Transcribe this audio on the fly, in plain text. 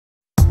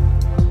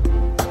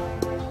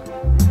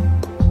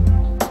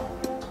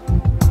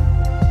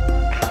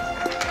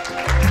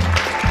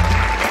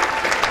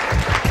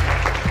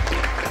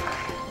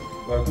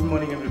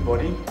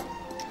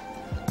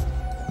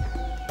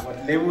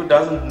Lebu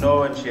doesn't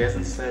know and she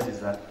hasn't said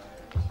is that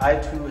I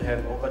too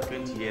have over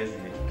 20 years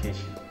in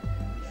education.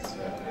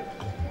 So,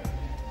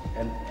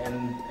 and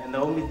the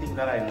only thing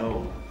that I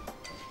know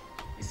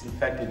is in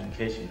fact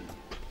education.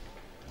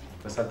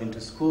 Because I've been to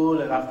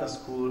school, and after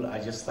school I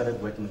just started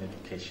working in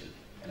education,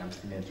 and I'm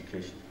still in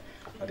education.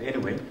 But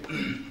anyway,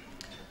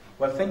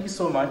 well, thank you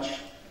so much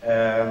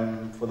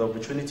for the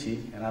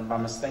opportunity, and I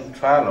must thank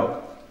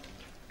Trialogue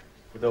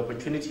for the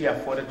opportunity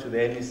afforded to the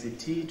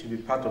NECT to be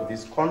part of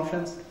this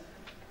conference.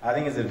 I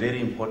think it's a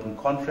very important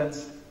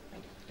conference,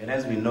 and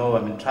as we know,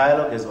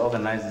 Trialogue has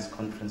organized these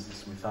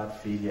conferences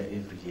without failure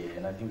every year,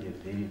 and I think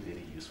they're very,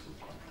 very useful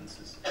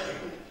conferences.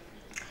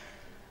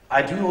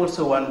 I do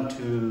also want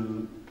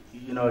to,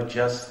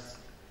 just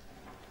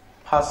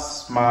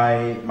pass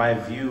my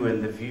view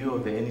and the view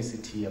of the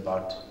NECT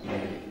about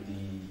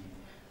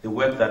the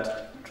work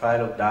that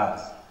Trialogue does.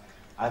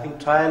 I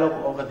think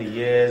Trialogue over the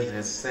years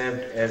has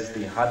served as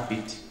the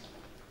heartbeat,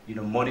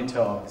 monitor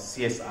of the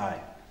CSI.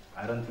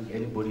 I don't think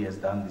anybody has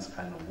done this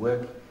kind of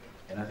work,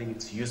 and I think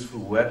it's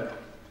useful work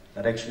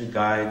that actually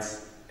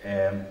guides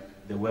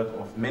the work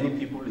of many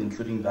people,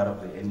 including that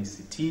of the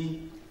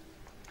NECT.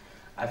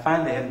 I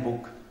find the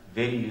handbook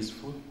very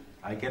useful.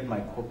 I get my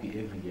copy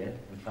every year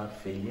without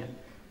failure,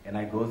 and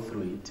I go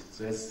through it.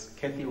 So as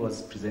Kathy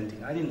was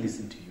presenting, I didn't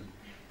listen to you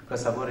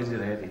because I've already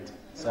read it.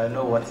 So I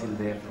know what's in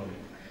there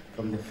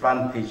from the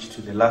front page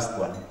to the last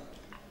one.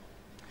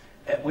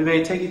 We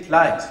may take it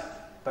light,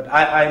 but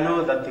I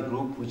know that the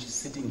group which is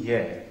sitting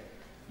here,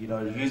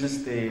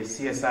 uses the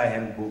CSI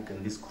handbook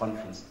and this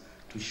conference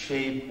to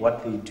shape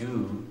what they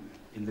do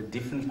in the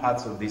different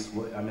parts of this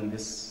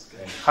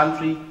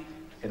country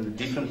and the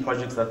different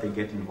projects that they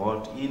get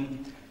involved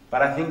in.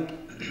 But I think,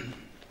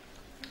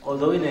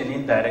 although in an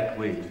indirect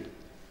way,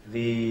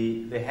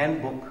 the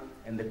handbook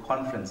and the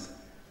conference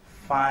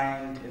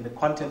and the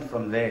content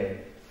from there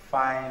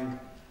find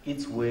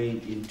its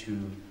way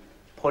into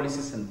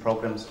policies and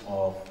programs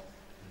of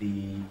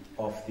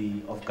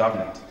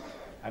government.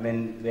 The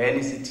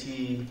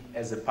NECT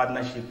as a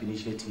partnership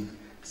initiative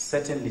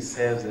certainly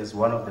serves as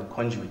one of the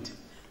conduit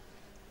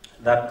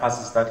that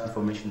passes that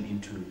information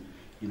into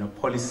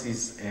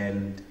policies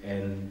and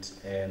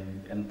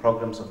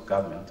programs of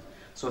government.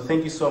 So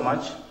thank you so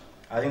much.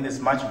 I think there's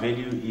much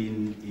value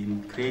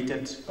in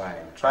created by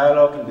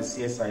Trialogue in the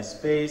CSI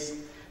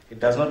space. It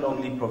does not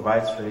only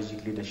provide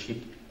strategic leadership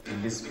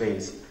in this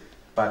space,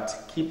 but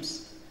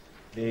keeps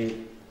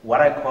what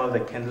I call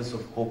the candles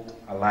of hope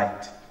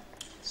alight.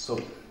 So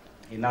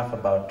enough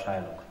about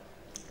Trialogue.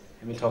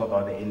 Let me talk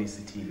about the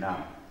NECT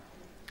now.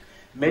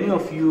 Many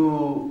of you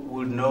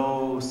will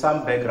know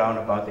some background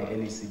about the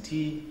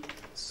NECT.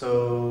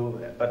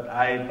 But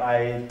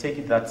I take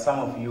it that some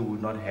of you will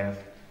not have,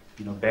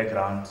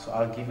 background. So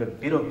I'll give a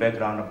bit of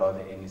background about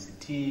the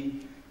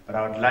NECT, but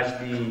I would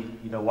largely,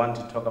 want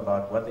to talk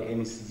about what the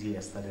NECT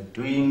has started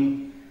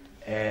doing,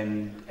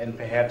 and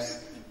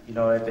perhaps,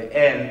 at the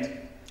end,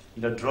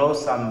 draw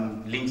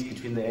some links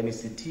between the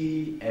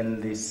NECT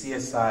and the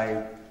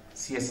CSI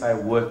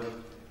work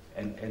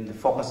and the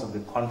focus of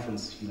the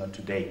conference,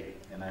 today.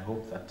 And I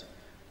hope that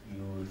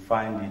you will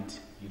find it,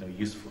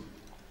 useful.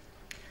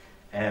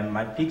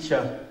 My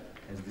picture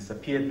has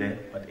disappeared there,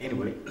 but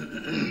anyway,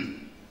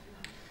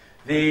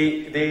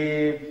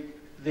 the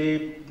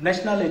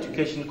National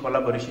Education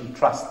Collaboration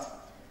Trust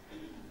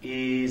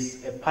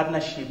is a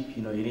partnership,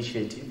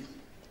 initiative.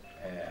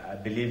 I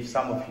believe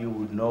some of you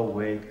would know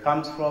where it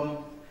comes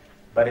from,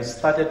 but it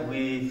started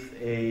with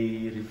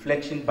a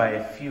reflection by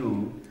a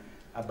few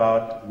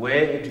about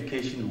where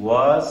education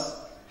was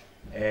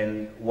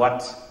and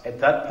what, at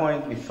that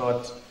point, we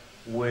thought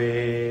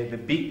were the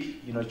big,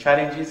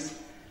 challenges.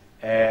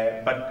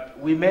 But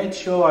we made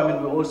sure, we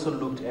also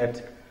looked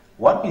at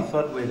what we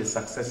thought were the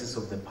successes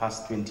of the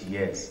past 20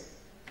 years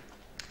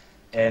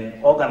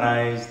and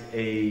organized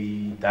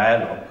a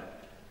dialogue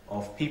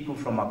of people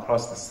from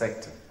across the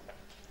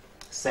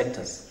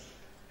sectors,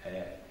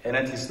 and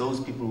at least those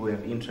people who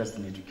have interest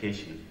in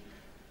education.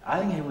 I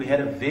think we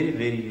had a very,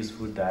 very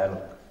useful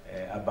dialogue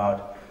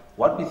about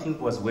what we think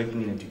was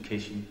working in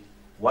education,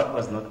 what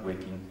was not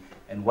working,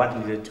 and what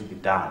needed to be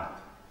done.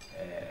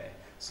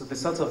 So the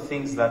sorts of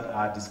things that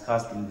are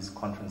discussed in this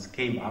conference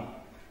came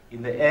up.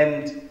 In the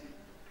end,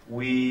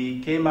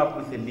 we came up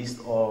with a list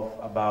of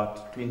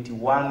about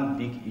 21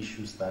 big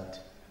issues that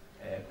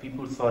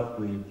people thought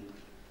were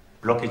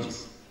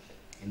blockages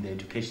in the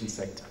education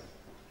sector.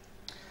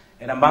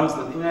 And amongst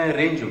the, a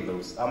range of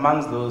those,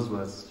 amongst those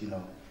was,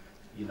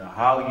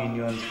 how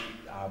unions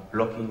are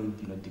blocking,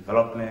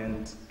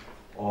 development,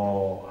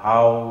 or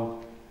how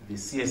the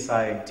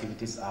CSI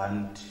activities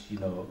aren't,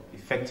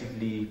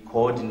 effectively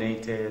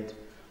coordinated,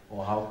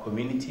 or how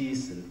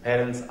communities and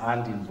parents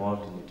aren't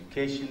involved in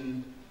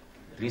education,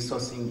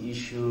 resourcing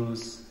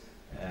issues,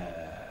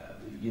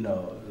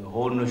 the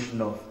whole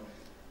notion of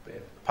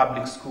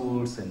public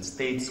schools and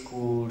state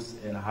schools,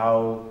 and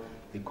how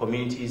the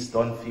communities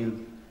don't feel,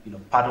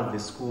 part of the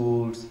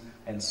schools,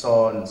 and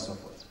so on and so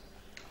forth.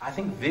 I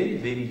think very,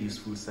 very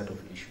useful set of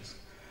issues,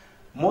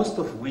 most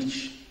of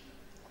which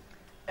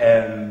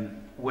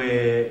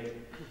were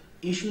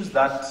issues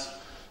that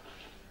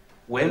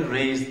when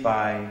raised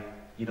by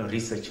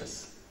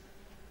researchers.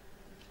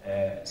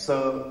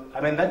 So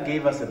that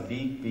gave us a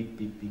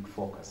big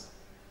focus.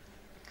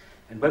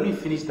 And when we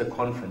finished the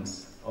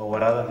conference, or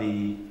rather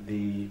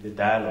the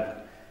dialogue,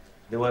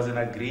 there was an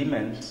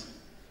agreement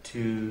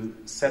to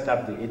set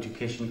up the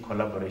education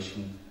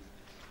collaboration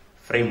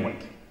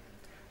framework.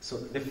 So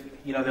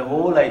the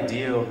whole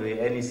idea of the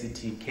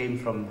NECT came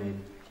from the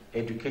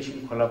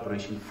education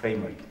collaboration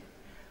framework,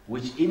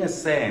 which in a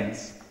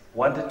sense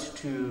wanted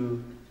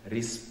to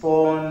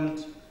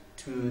respond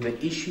to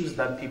the issues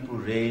that people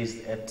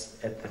raised at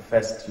the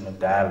first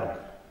dialogue.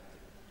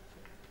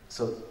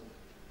 So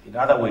in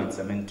other words,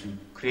 to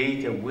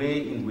create a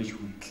way in which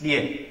we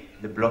clear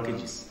the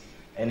blockages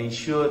and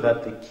ensure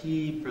that the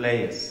key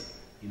players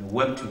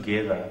work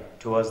together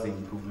towards the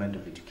improvement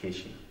of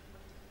education.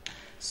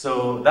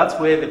 So that's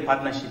where the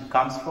partnership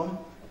comes from.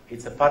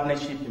 It's a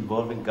partnership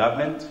involving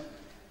government,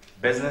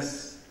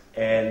 business,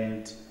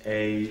 and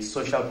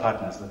social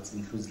partners. That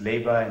includes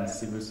labor and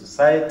civil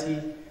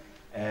society.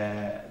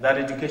 That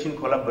education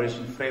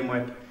collaboration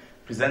framework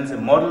presents a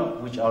model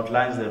which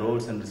outlines the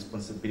roles and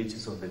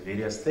responsibilities of the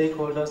various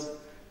stakeholders,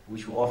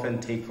 which we often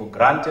take for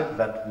granted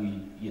that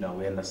we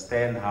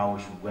understand how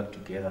we should work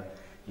together,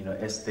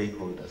 as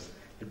stakeholders.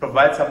 It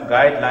provides some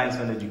guidelines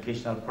on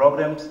educational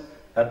programs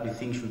that we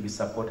think should be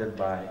supported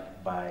by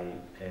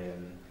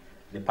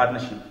the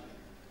partnership.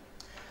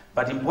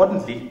 But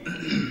importantly,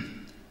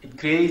 it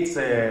creates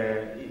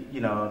an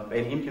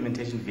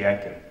implementation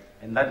vehicle,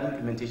 and that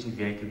implementation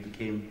vehicle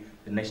became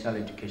the National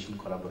Education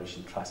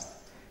Collaboration Trust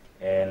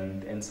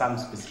and some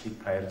specific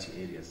priority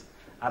areas.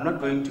 I'm not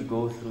going to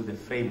go through the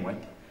framework,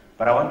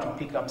 but I want to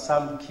pick up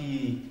some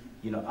key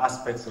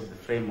aspects of the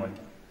framework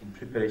in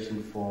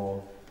preparation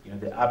for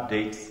the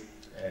updates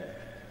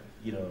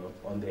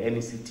on the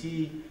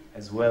NECT,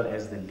 as well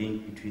as the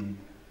link between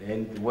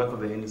the work of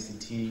the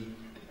NECT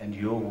and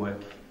your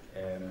work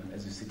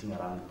as you're sitting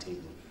around the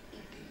table.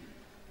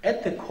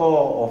 At the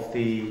core of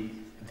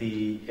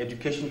the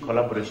education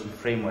collaboration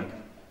framework,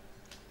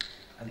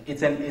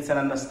 it's an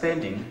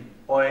understanding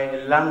or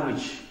a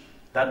language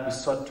that we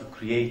sought to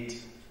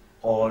create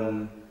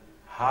on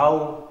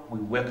how we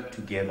work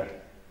together.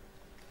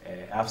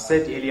 I've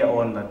said earlier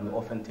on that we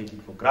often take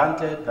it for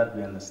granted, that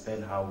we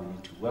understand how we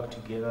need to work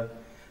together,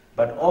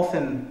 but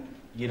often,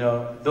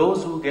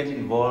 those who get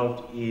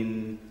involved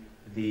in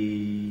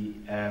the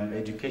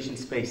education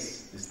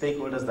space, the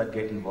stakeholders that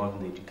get involved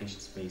in the education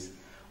space,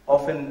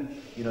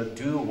 often,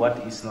 do what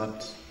is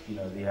not,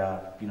 their,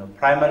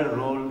 primary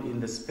role in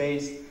the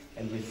space,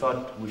 and we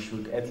thought we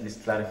should at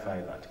least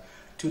clarify that.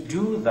 To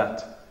do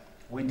that,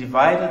 we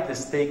divided the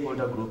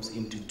stakeholder groups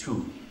into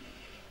two.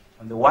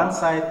 On the one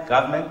side,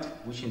 government,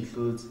 which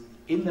includes,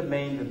 in the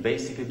main, the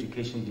basic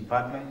education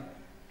department,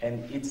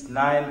 and its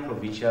 9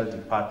 provincial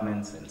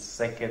departments and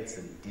circuits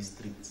and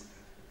districts,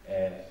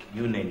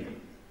 you name them,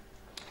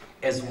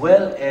 as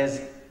well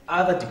as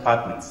other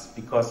departments,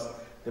 because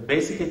the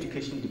basic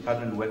education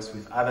department works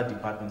with other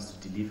departments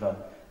to deliver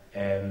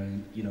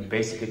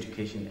basic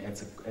education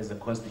as a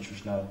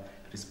constitutional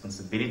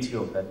responsibility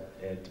of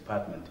that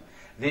department.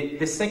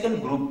 The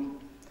second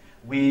group,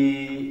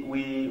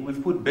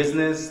 we've put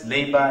business,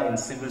 labor, and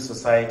civil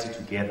society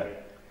together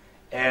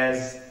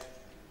as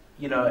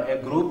a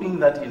grouping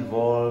that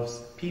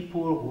involves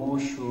people who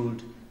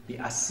should be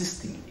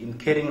assisting in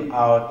carrying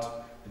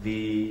out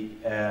the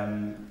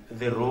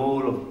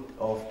role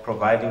of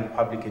providing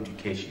public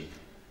education.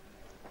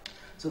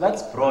 So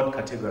that's broad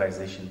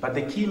categorization. But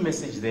the key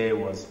message there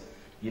was,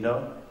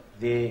 there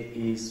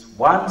is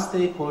one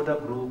stakeholder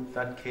group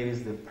that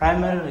carries the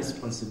primary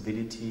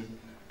responsibility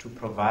to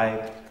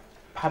provide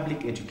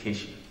public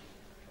education.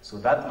 So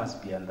that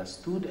must be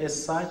understood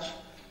as such.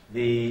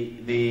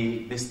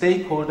 The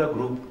stakeholder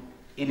group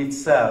in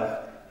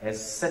itself has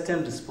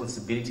certain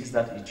responsibilities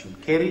that it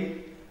should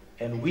carry,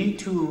 and we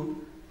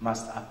too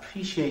must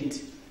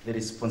appreciate the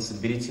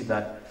responsibility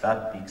that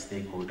that big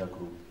stakeholder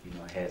group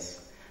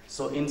has.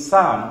 So in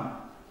sum,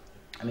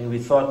 we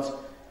thought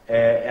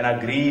and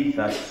agreed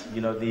that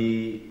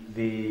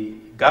the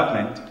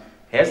government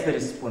has the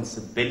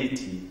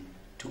responsibility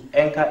to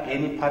anchor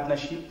any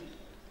partnership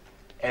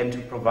and to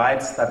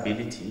provide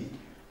stability,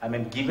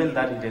 given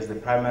that it has the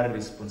primary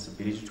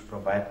responsibility to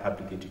provide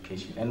public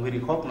education. And we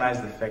recognize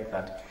the fact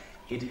that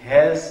it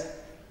has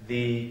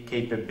the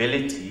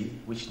capability,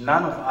 which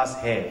none of us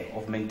have,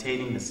 of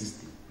maintaining the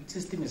system. The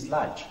system is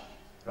large,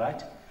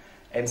 right?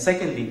 And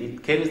secondly,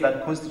 it carries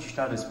that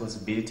constitutional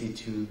responsibility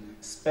to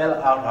spell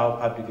out how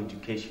public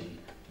education,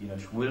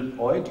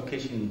 or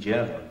education in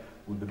general,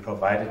 will be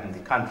provided in the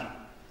country,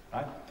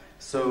 right?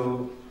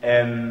 So,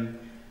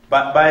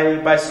 but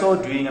by so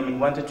doing, we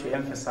wanted to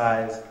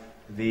emphasize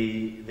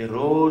the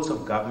roles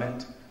of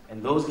government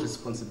and those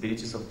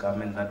responsibilities of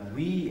government that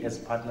we as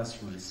partners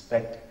should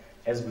respect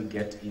as we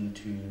get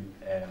into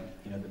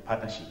the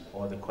partnership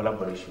or the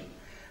collaboration.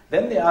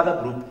 Then the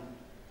other group,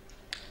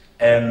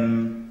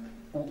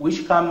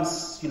 which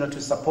comes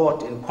to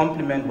support and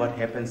complement what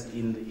happens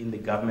in the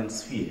government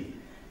sphere.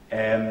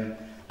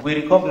 we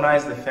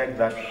recognize the fact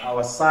that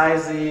our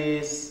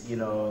sizes,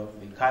 the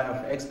kind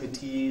of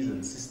expertise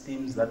and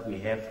systems that we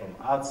have from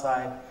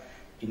outside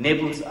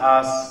enables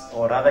us,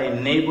 or rather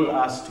enable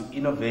us to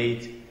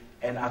innovate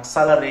and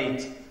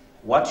accelerate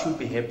what should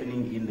be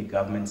happening in the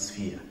government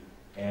sphere.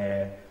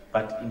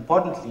 But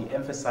importantly,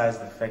 emphasize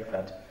the fact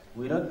that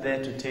we're not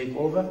there to take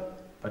over,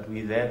 but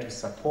we're there to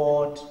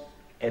support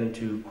and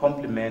to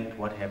complement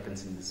what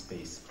happens in the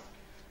space.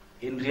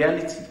 In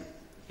reality,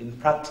 in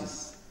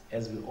practice,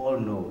 as we all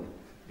know,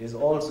 there's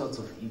all sorts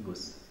of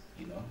egos,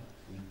 we're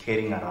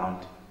carrying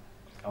around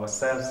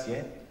ourselves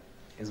here,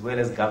 as well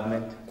as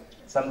government.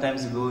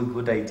 Sometimes we go with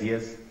good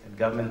ideas, and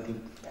government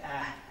think,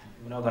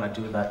 we're not going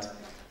to do that.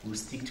 We'll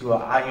stick to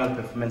our annual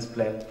performance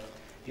plan.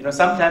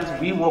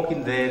 Sometimes we walk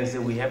in there and say,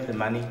 we have the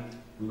money,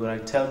 we're going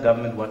to tell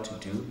government what to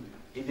do,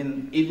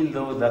 even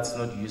though that's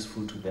not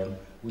useful to them,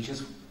 we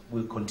just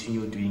will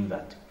continue doing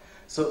that.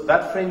 So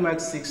that framework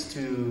seeks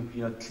to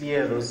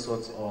clear those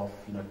sorts of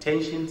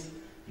tensions.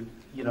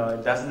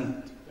 It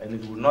doesn't, and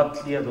it will not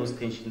clear those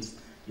tensions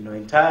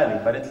entirely,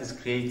 but at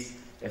least creates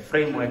a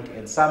framework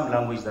and some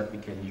language that we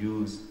can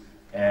use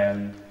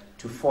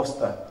to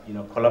foster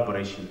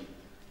collaboration.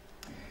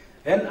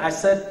 Then I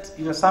said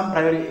some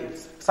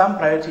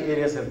priority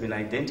areas have been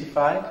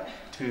identified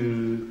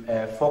to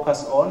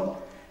focus on,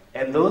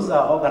 and those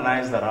are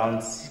organized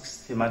around 6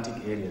 thematic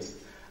areas.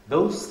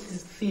 Those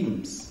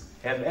themes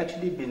have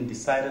actually been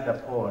decided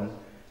upon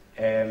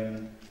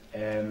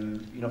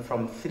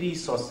from 3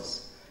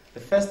 sources. The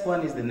first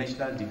one is the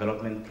National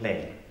Development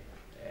Plan,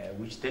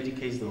 which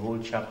dedicates the whole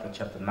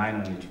chapter 9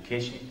 on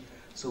education.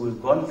 So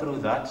we've gone through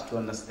that to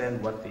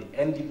understand what the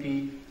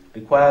NDP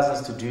requires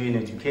us to do in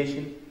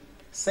education.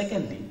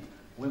 Secondly,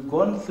 we've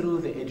gone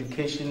through the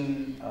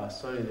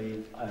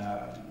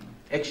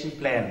action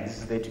plan. This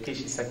is the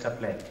education sector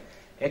plan.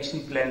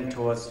 Action plan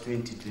towards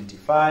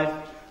 2025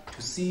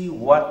 to see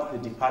what the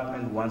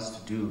department wants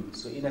to do.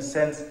 So in a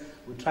sense,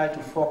 we try to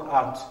fork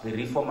out the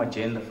reform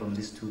agenda from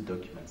these 2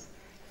 documents.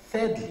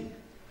 Thirdly,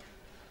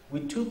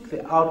 we took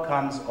the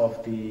outcomes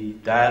of the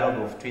dialogue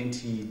of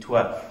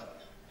 2012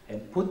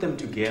 and put them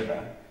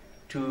together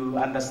to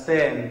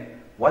understand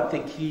what the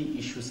key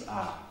issues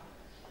are.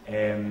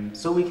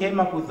 So we came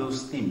up with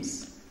those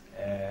themes.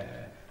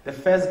 The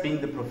first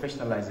being the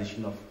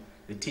professionalization of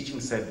the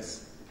teaching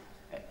service.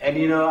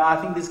 And I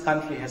think this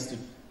country has to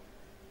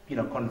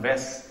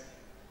converse,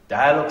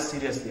 dialogue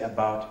seriously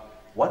about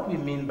what we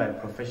mean by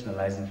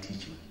professionalizing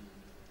teaching.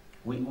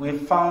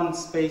 We've found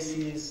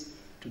spaces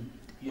to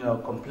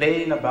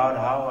complain about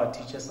how our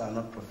teachers are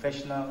not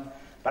professional,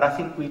 but I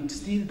think we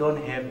still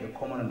don't have a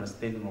common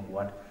understanding of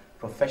what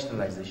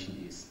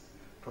professionalization is.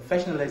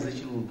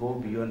 Professionalization will go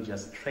beyond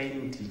just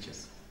training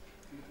teachers.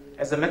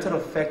 As a matter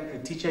of fact, the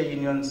teacher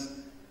unions,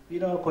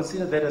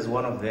 consider that as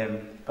one of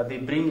them, but they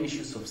bring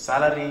issues of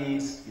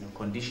salaries,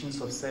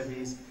 conditions of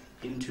service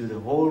into the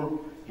whole,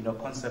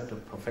 concept of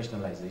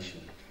professionalization.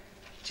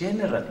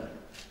 Generally,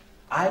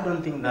 I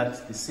don't think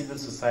that the civil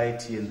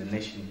society and the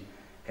nation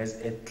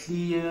has a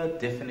clear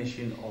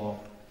definition of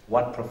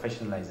what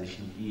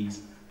professionalization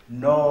is,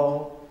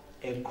 nor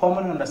a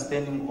common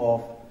understanding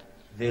of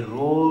the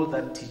role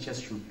that teachers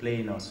should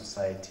play in our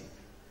society.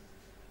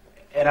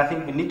 And I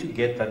think we need to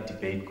get that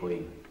debate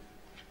going.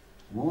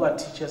 Who are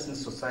teachers in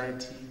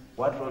society?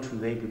 What role should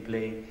they be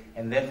playing?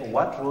 And therefore,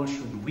 what role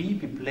should we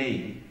be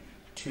playing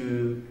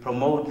to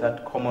promote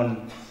that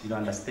common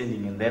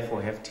understanding, and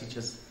therefore have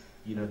teachers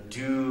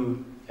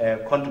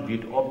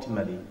contribute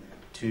optimally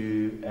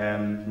to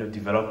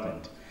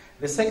development.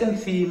 The second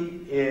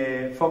theme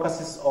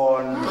focuses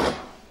on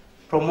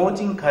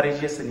promoting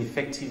courageous and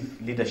effective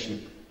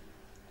leadership.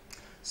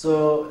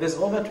 So there's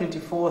over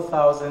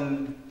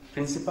 24,000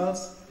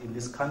 principals in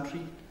this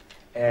country,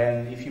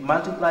 and if you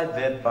multiply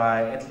that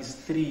by at least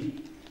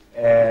 3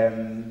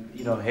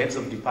 heads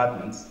of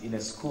departments in a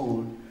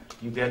school,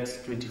 you get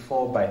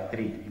 24 by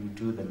 3. You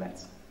do the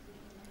maths.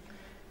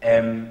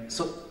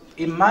 So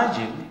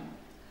imagine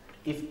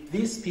if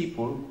these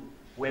people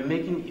were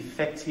making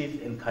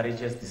effective and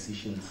courageous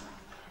decisions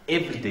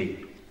every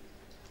day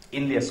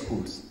in their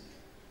schools.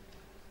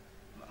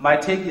 My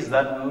take is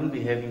that we won't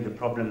be having the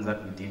problems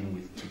that we're dealing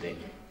with today.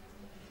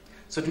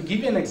 So to give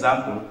you an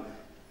example,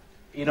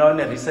 in a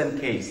recent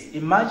case,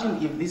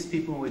 imagine if these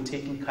people were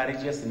taking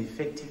courageous and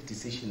effective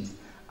decisions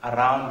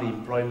around the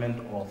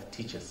employment of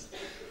teachers.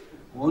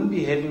 We won't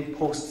be having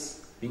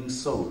posts being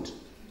sold.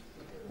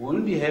 We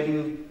won't be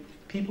having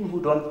people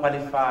who don't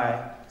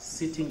qualify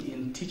sitting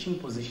in teaching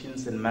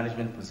positions and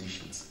management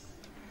positions.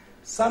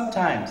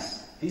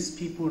 Sometimes these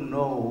people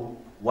know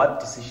what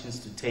decisions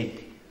to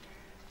take,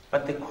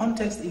 but the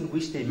context in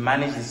which they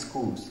manage the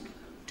schools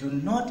do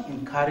not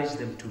encourage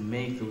them to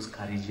make those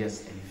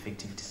courageous and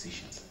effective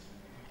decisions.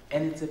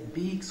 And it's a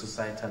big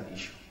societal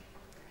issue.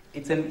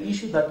 It's an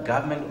issue that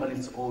government on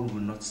its own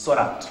will not sort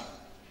out.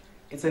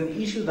 It's an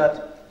issue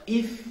that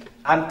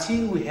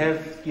until we have,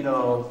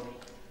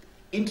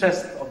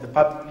 interest of the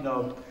public,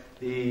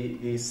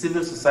 the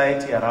civil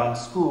society around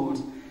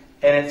schools,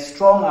 and a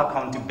strong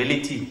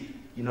accountability,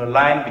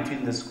 line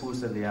between the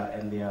schools and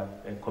their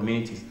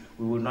communities,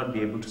 we will not be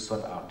able to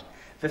sort out.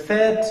 The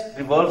third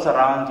revolves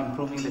around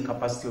improving the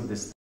capacity of the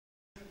state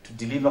to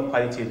deliver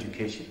quality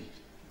education.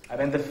 I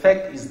mean, the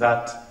fact is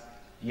that,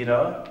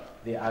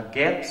 there are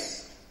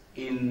gaps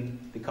in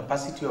the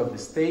capacity of the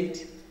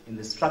state, in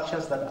the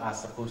structures that are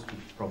supposed to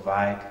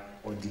provide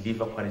or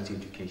deliver quality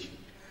education.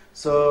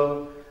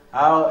 So,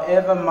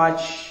 however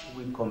much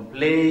we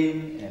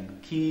complain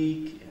and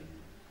kick and,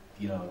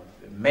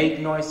 make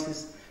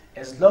noises,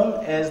 as long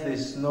as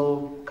there's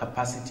no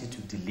capacity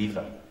to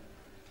deliver,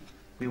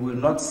 we will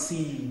not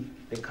see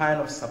the kind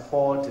of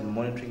support and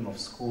monitoring of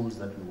schools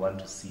that we want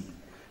to see.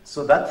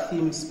 So that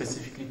theme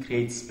specifically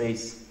creates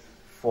space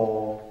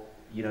for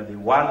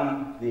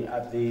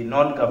the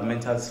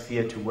non-governmental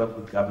sphere to work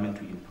with government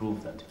to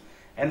improve that.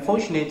 And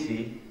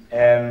fortunately,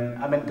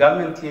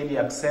 government clearly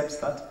accepts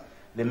that.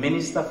 The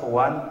minister, for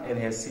one, and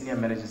her senior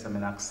managers,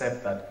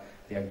 accept that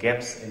there are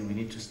gaps, and we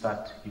need to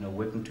start,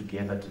 working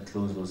together to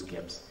close those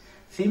gaps.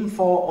 Theme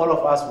 4, all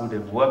of us would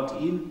have worked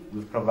in.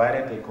 We've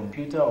provided a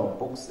computer or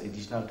books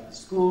additional to the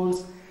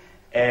schools,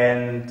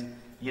 and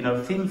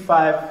theme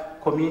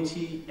 5,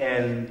 community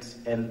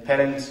and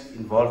parent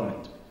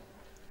involvement.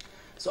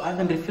 So I've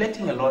been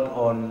reflecting a lot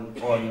on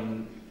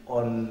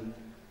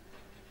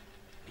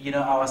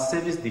our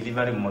service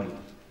delivery model,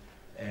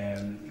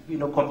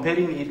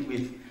 comparing it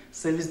with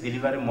service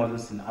delivery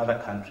models in other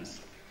countries.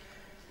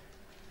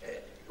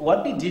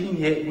 What we're dealing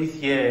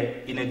with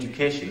here in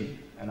education,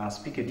 and I'll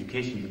speak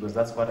education because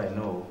that's what I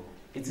know,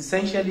 it's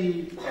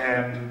essentially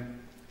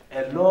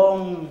a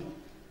long,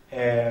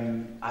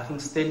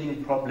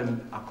 standing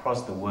problem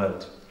across the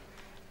world.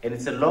 And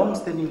it's a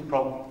long-standing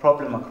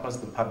problem across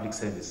the public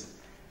service.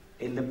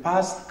 In the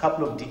past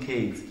couple of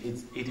decades,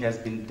 it has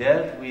been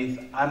dealt with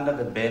under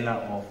the banner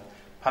of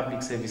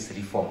public service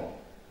reform.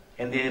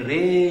 And there's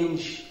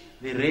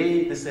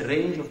a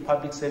range of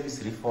public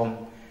service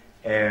reform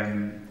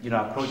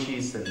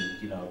approaches and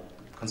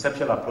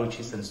conceptual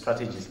approaches and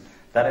strategies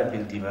that have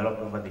been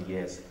developed over the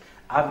years.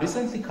 I've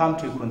recently come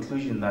to a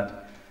conclusion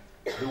that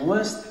the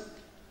worst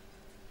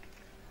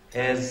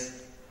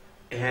has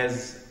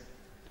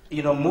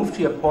moved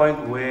to a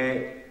point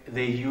where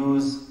they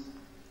use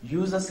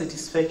user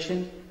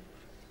satisfaction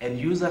and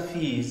user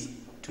fees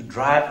to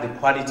drive the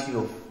quality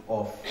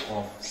of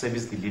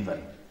service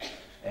delivery.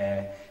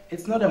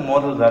 It's not a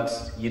model that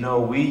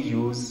we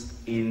use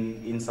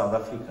in South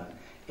Africa.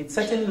 It's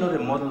certainly not a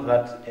model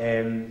that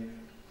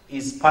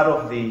is part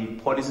of the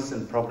policies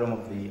and program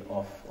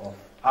of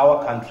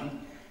our country.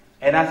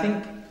 And I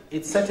think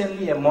it's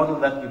certainly a model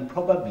that we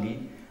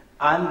probably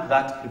aren't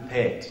that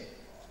prepared,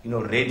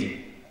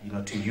 ready,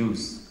 to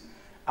use.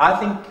 I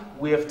think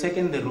we have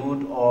taken the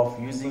route of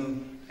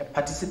using a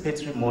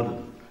participatory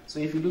model. So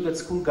if you look at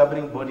school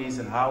governing bodies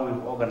and how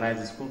we've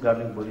organized the school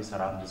governing bodies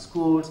around the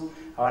schools,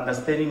 our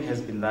understanding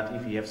has been that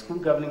if you have school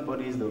governing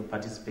bodies, they will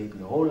participate in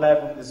the whole life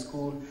of the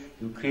school.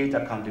 You create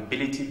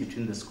accountability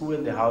between the school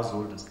and the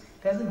households.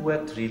 It hasn't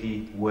worked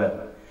really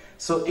well.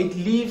 So it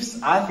leaves,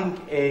 I think,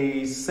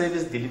 a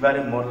service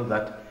delivery model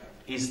that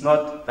is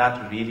not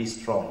that really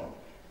strong.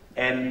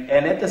 And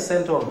at the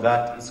center of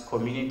that is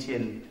community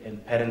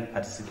and parent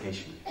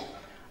participation.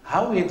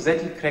 How we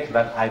exactly crack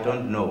that, I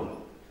don't know.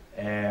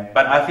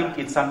 But I think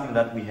it's something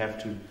that we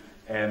have to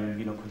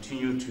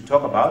continue to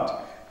talk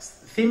about.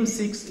 Theme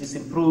 6 is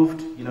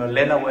improved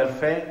learner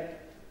welfare,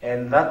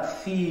 and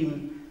that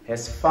theme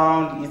has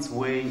found its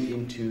way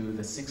into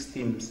the 6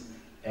 themes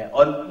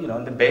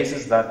on the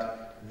basis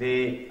that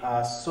there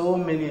are so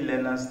many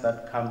learners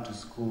that come to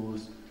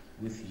schools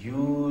with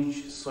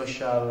huge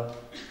social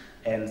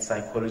and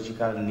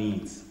psychological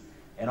needs.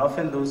 And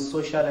often those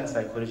social and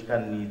psychological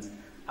needs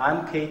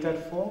aren't catered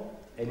for,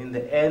 and in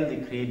the end they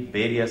create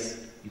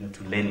barriers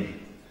to learning.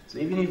 So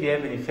even if you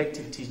have an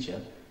effective teacher,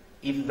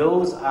 if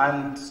those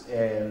aren't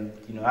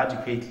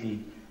adequately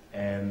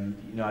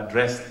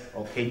addressed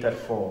or catered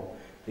for,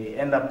 they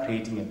end up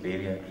creating a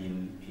barrier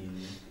in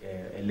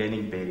a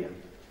learning barrier.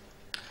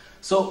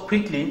 So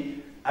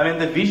quickly,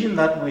 the vision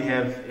that we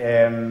have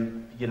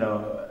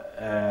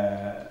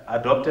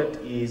adopted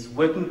is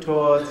working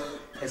towards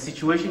a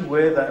situation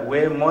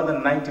where more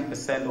than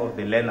 90% of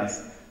the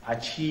learners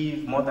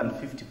achieve more than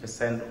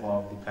 50%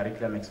 of the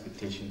curriculum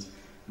expectations,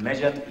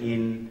 measured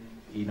in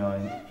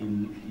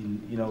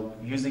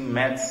using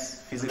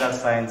maths, physical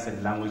science,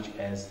 and language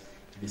as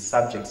the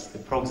subjects, the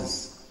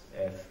proxies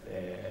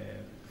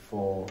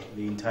for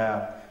the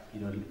entire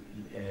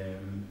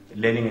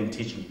learning and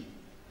teaching.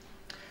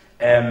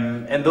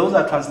 And those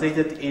are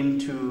translated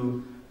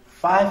into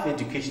 5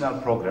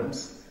 educational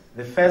programs,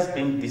 the first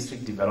being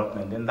district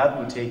development, and that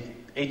will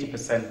take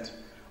 80%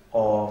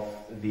 of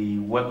the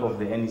work of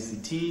the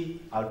NECT.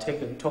 I'll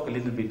talk a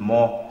little bit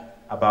more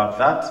about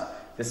that.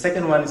 The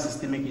second one is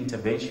systemic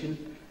intervention,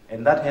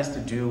 and that has to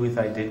do with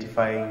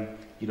identifying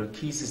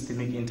key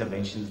systemic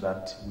interventions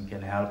that we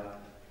can help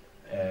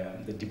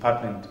the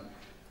department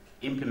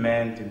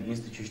implement and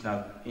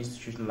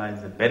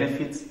institutionalize the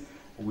benefits.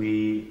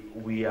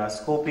 We are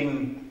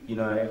scoping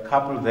a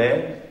couple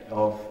there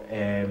of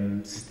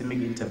systemic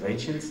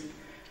interventions.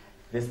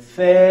 The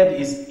third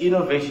is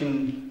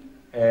innovation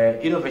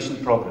innovation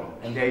program.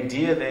 And the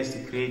idea there is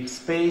to create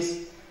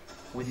space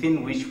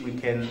within which we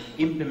can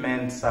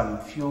implement some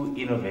few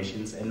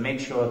innovations and make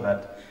sure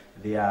that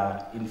they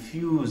are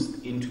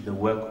infused into the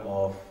work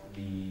of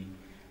the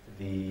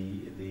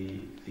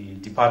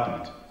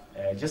department.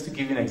 Just to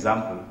give you an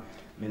example,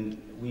 I mean,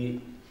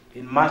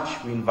 in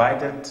March we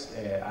invited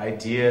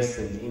ideas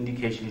and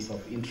indications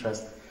of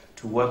interest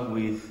to work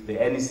with the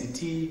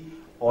NECT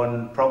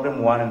on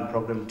Program 1 and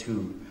Program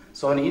 2.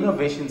 So on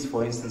innovations,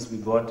 for instance, we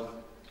got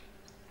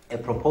a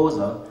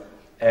proposal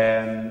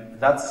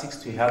that seeks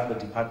to help the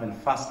department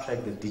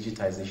fast-track the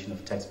digitization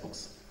of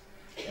textbooks.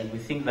 And we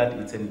think that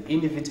it's an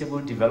inevitable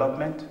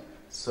development,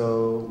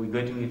 so we're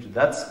going into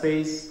that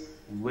space.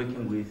 We're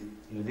working with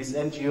this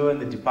NGO and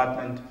the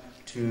department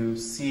to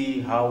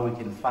see how we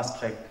can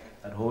fast-track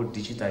that whole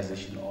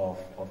digitization of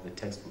the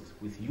textbooks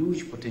with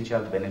huge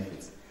potential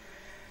benefits.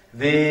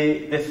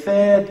 The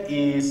third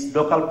is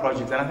local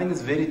projects, and I think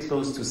it's very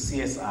close to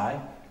CSI.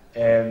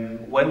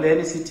 When the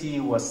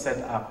NECT was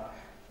set up,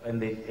 and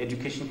the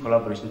Education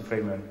Collaboration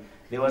Framework,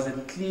 there was a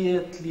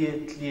clear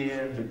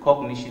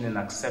recognition and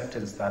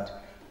acceptance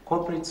that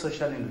corporate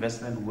social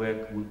investment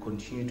work will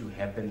continue to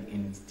happen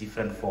in its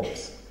different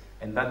forms,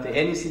 and that the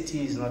NECT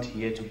is not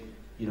here to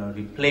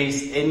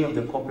replace any of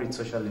the corporate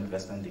social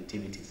investment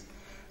activities.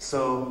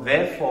 So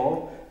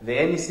therefore, the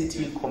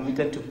NECT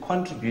committed to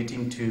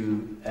contributing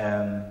to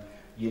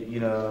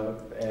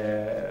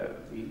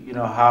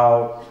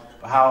how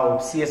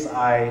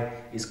CSI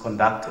is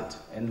conducted,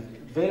 and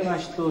very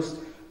much close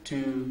to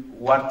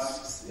what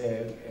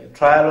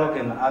Trialogue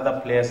and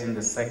other players in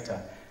the sector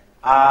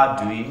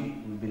are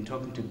doing. We've been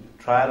talking to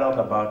Trialogue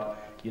about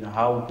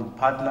how we could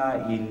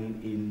partner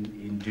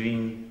in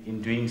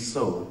doing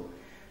so.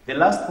 The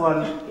last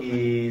one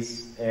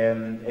is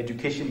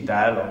education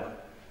dialogue.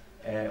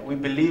 We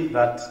believe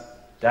that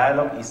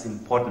dialogue is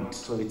important,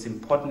 so it's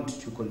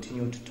important to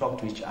continue to talk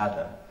to each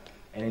other.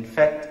 And in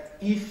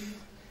fact, if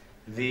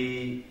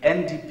the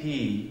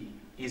NDP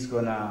is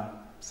going to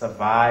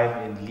survive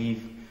and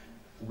live,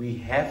 we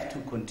have to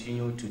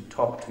continue to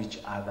talk to each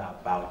other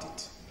about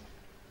it.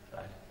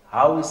 Right?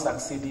 How we're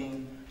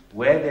succeeding,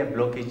 where there are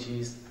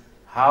blockages,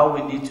 how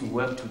we need to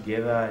work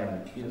together,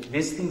 and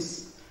these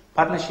things,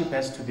 partnership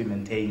has to be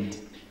maintained.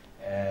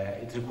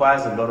 It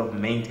requires a lot of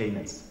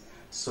maintenance.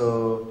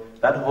 So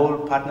that whole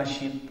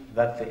partnership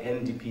that the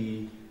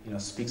NDP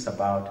speaks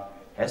about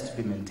has to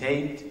be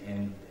maintained,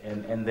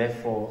 and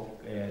therefore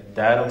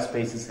dialogue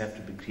spaces have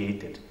to be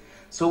created.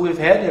 So we've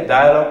had a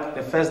dialogue,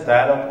 the first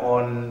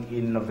dialogue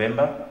in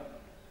November,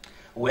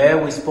 where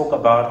we spoke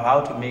about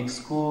how to make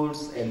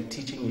schools and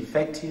teaching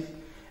effective,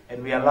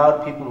 and we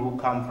allowed people who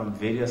come from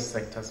various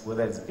sectors,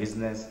 whether it's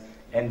business,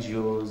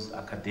 NGOs,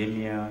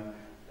 academia,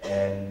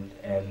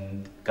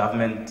 and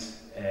government,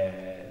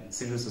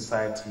 civil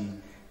society,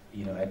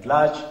 at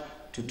large,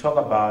 to talk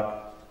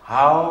about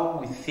how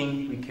we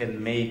think we can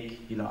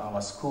make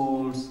our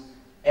schools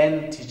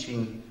and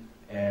teaching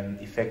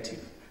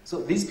effective. So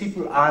these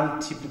people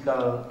aren't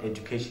typical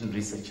education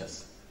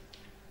researchers.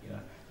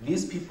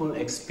 These people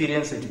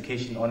experience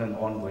education on an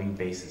ongoing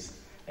basis.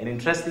 And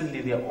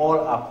interestingly, they all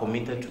are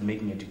committed to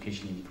making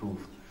education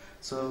improve.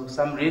 So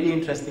some really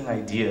interesting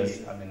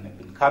ideas have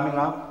been coming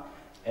up.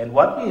 And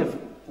what we've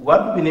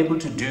been able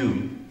to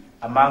do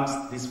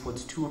amongst these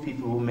 42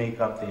 people who make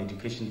up the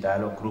Education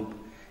Dialogue Group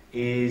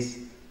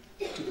is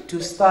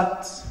to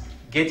start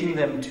getting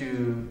them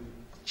to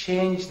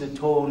change the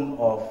tone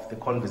of the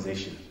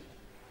conversation.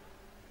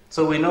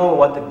 So we know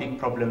what the big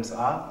problems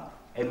are,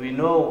 and we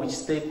know which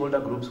stakeholder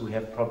groups we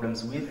have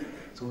problems with.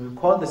 So we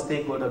call the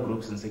stakeholder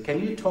groups and say,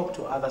 can you talk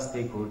to other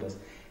stakeholders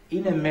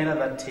in a manner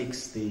that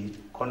takes the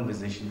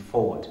conversation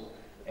forward?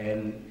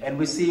 And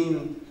we're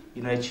seeing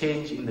a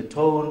change in the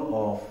tone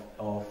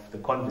of the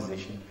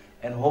conversation,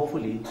 and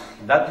hopefully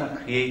that will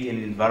create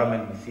an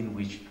environment within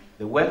which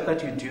the work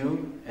that you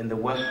do and the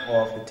work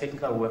of the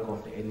technical work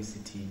of the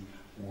NECT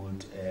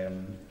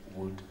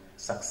would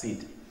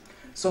succeed.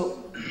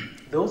 So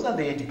those are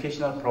the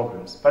educational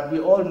programs, but we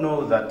all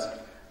know that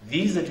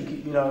these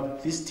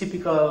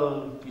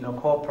typical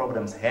core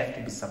programs have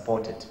to be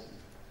supported.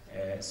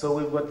 So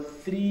we've got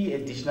 3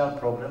 additional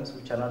programs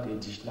which are not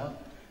additional,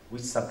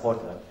 which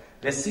support that.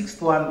 The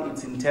sixth one,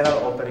 it's internal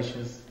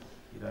operations,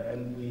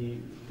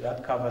 and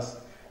that covers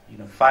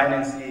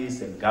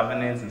finances and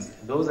governance,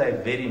 and those are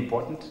very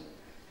important,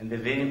 and they're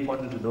very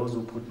important to those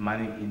who put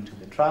money into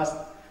the trust.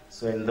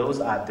 So, and those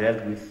are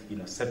dealt with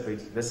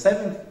separately. The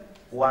 7th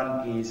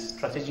one is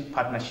strategic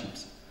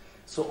partnerships.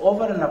 So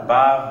over and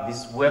above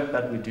this work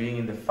that we're doing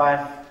in the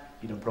 5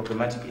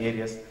 programmatic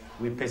areas,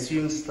 we're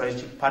pursuing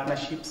strategic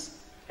partnerships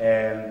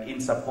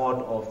in support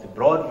of the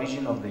broad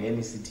vision of the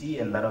NECT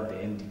and that of the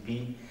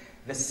NDP.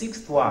 The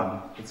 6th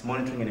one, it's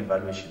monitoring and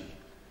evaluation.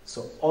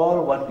 So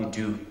all what we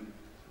do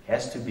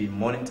has to be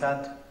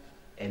monitored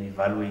and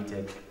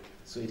evaluated.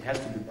 So it has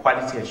to be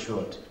quality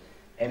assured.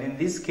 And in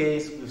this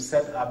case, we've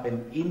set up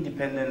an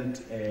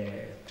independent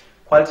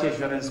quality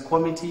assurance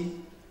committee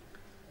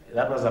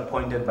that was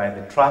appointed by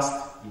the trust,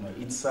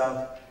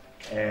 itself,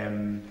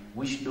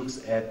 which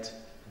looks at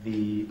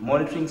the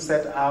monitoring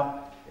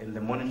setup and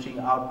the monitoring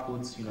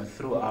outputs,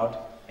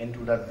 throughout, and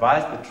to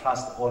advise the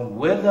trust on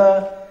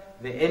whether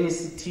the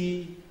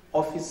NECT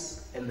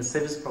office and the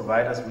service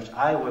providers which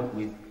I work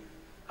with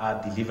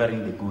are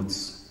delivering the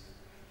goods.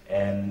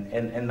 And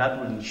that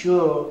will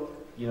ensure,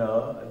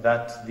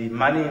 that the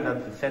money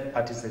that the third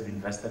parties have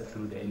invested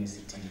through the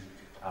NECT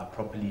are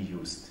properly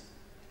used.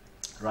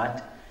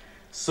 Right?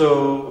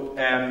 So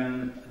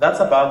that's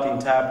about the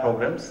entire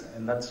programs,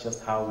 and that's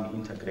just how we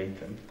integrate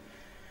them.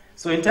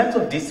 So in terms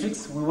of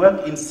districts, we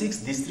work in 6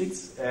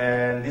 districts,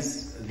 and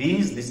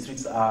these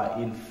districts are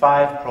in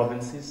 5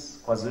 provinces: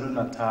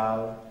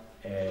 KwaZulu-Natal,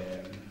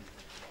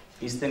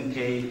 Eastern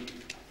Cape,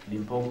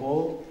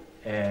 Limpopo,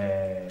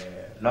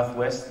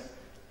 Northwest,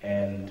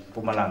 and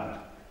Mpumalanga.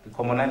 The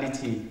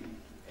commonality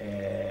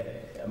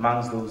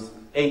amongst those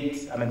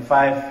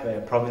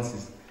 5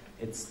 provinces,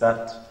 it's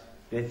that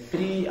the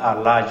 3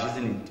 are large,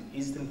 isn't it?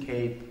 Eastern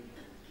Cape,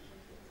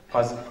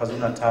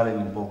 KwaZulu-Natal,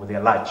 and Limpopo, they're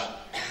large.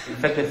 In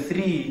fact, the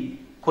 3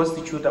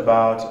 constitute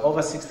about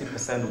over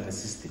 60% of the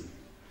system.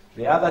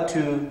 The other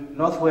 2,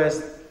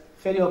 Northwest,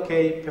 fairly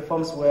okay,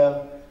 performs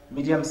well,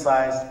 medium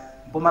size.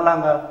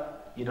 Mpumalanga,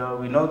 we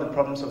know the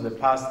problems of the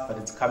past, but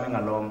it's coming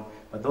along.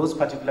 But those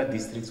particular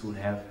districts will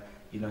have,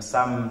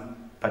 some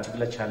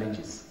particular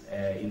challenges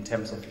in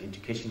terms of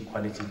education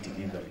quality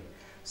delivery.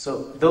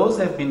 So those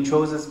have been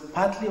chosen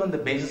partly on the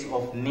basis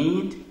of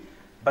need,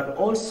 but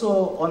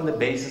also on the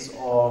basis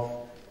of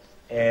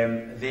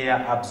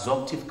their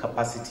absorptive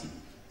capacity.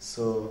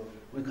 So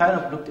we kind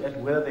of looked at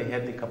whether they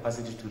had the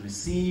capacity to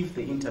receive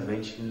the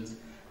interventions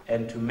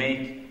and to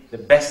make the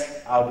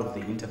best out of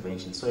the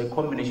intervention. So a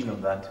combination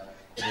of that.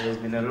 There's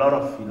been a lot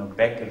of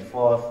back and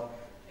forth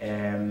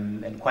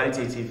and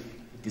qualitative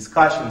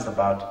discussions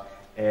about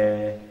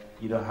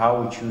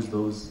how we choose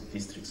those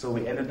districts. So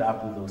we ended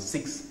up with those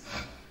 6.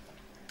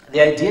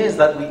 The idea is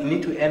that we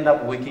need to end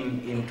up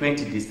working in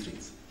 20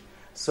 districts.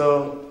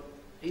 So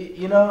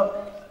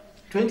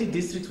 20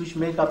 districts which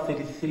make up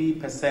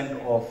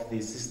 33% of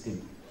the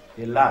system,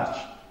 they're large.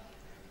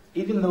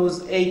 Even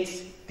those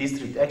 8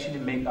 districts actually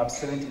make up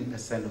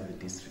 17% of the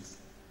districts,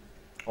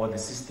 or the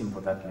system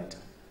for that matter.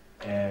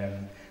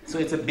 So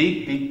it's a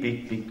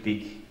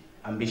big,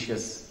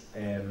 ambitious,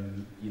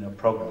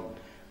 program.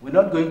 We're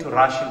not going to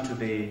rush into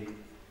the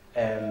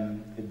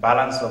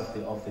balance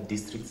of the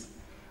districts.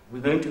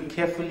 We're going to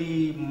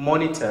carefully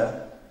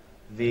monitor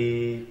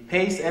the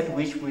pace at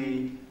which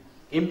we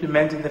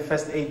implement in the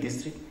first 8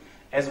 districts,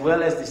 as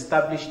well as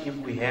establish if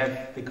we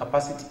have the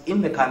capacity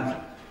in the country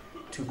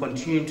to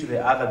continue into the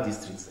other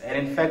districts. And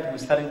in fact, we're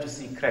starting to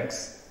see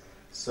cracks.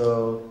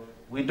 So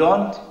we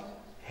don't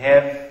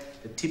have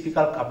the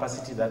typical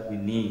capacity that we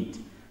need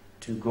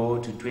to go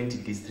to 20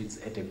 districts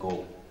at a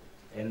go.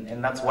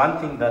 And that's one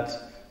thing that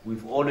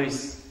we've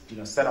always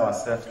set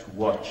ourselves to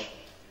watch.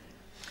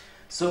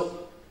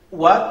 So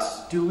what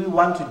do we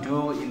want to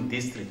do in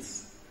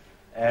districts?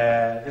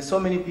 There's so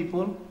many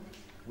people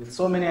with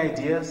so many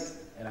ideas,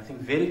 and I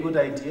think very good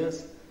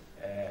ideas,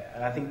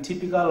 and I think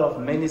typical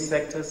of many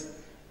sectors.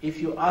 If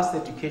you ask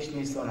the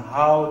educationists on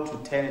how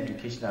to turn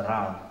education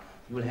around,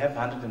 you will have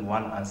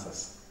 101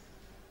 answers.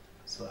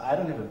 So I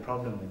don't have a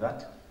problem with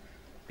that,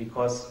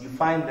 because you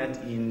find that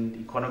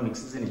in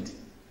economics, isn't it?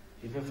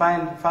 If I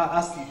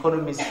ask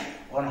economists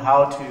on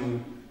how to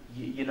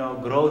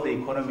grow the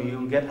economy,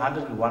 you'll get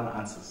 101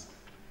 answers.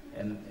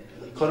 And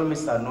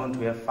economists are known to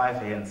have 5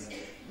 hands.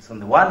 So on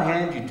the one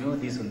hand, you do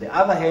this, on the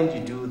other hand,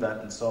 you do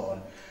that, and so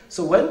on.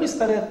 So when we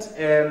started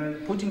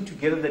putting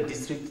together the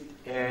district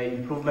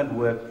improvement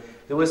work,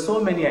 there were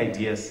so many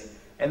ideas.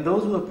 And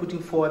those who were putting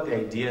forward the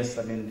ideas,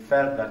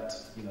 felt that,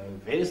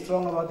 very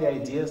strong about the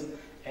ideas,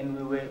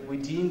 and we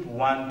didn't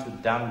want to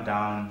dumb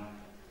down,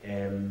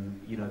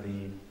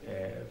 the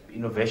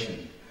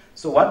innovation.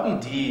 So what we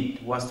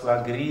did was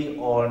to agree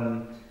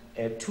on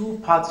 2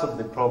 parts of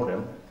the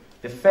program.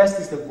 The first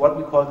is what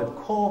we call the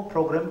core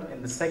program,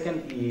 and the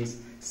second is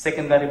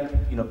secondary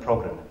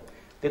program.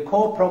 The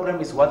core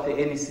program is what the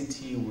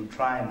NECT will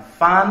try and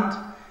fund,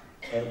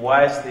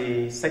 whilst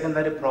the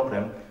secondary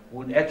program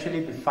would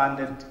actually be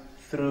funded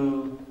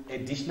through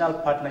additional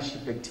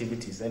partnership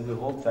activities. And we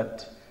hope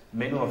that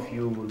many of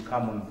you will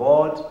come on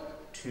board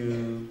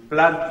to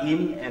plug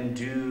in and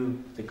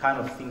do the kind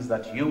of things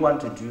that you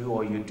want to do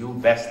or you do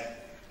best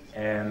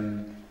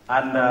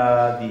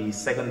under the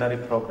secondary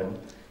program,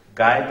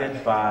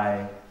 guided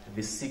by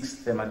the 6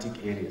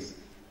 thematic areas.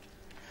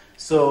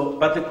 So,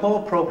 but the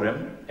core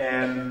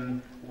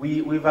program,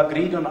 we've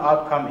agreed on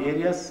outcome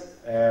areas,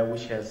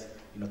 which has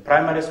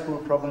primary school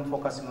program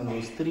focusing on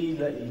those 3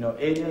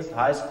 areas,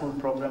 high school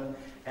program,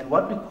 and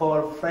what we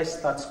call Fresh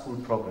Start School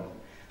program.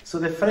 So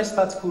the Fresh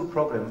Start School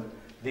program,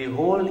 the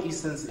whole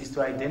essence is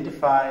to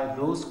identify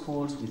those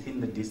schools within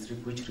the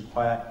district which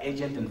require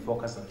urgent and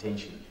focused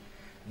attention.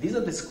 These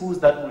are the schools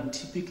that will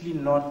typically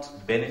not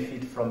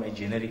benefit from a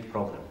generic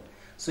program.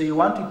 So you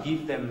want to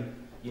give them,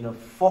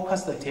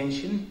 focused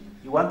attention.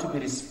 You want to be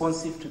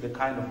responsive to the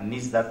kind of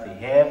needs that they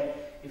have.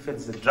 If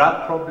it's a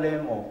drug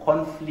problem or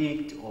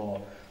conflict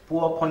or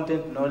poor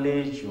content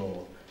knowledge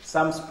or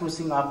some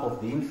sprucing up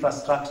of the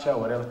infrastructure,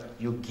 whatever,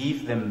 you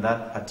give them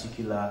that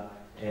particular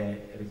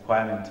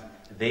requirement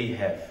they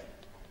have.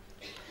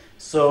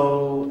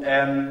 So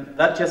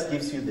that just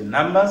gives you the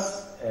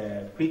numbers.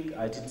 Quick,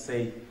 I did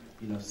say,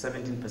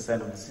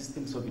 17% of the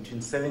system, so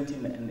between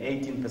 17 and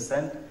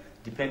 18%,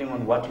 depending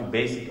on what you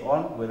base it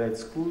on, whether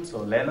it's schools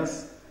or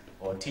learners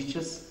or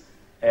teachers.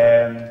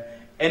 An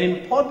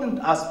important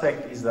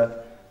aspect is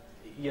that,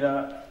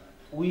 the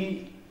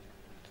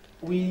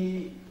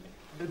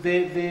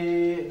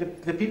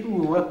people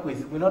we work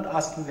with, we're not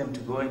asking them to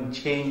go and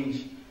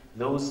change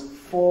those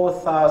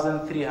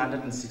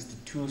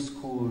 4,362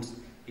 schools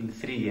in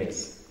 3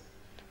 years.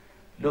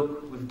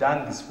 Look, we've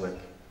done this work.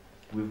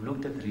 We've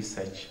looked at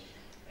research,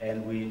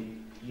 and we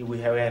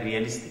are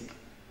realistic.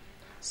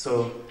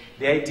 So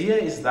the idea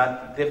is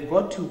that they've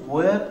got to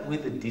work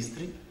with the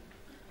district,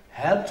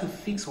 help to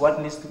fix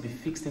what needs to be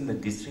fixed in the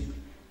district,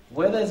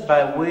 whether it's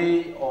by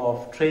way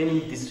of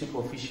training district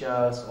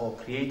officials or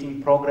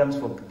creating programs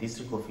for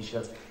district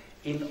officials,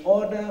 in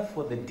order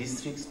for the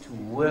districts to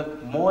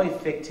work more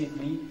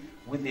effectively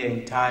with their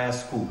entire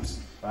schools,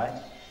 right?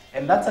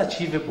 And that's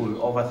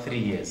achievable over 3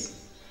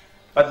 years.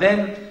 But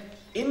then,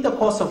 in the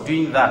course of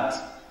doing that,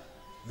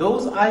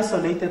 those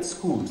isolated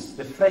schools,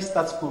 the Fresh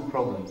Start School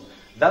programs,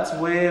 that's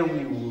where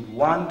we would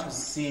want to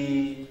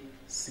see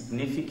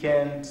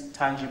significant,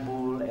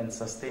 tangible, and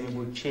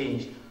sustainable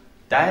change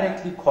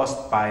directly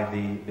caused by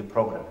the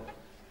program.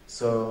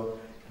 So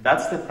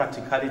that's the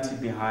practicality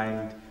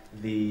behind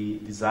the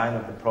design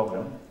of the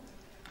program.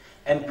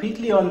 And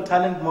quickly on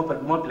talent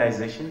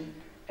mobilization,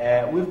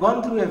 we've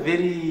gone through a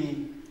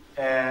very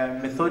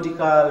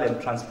methodical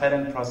and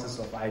transparent process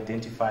of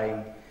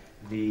identifying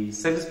the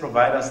service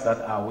providers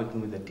that are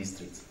working with the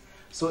districts.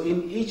 So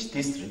in each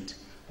district,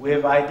 we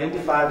have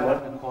identified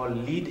what we call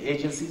lead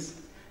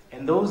agencies,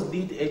 and those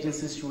lead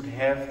agencies should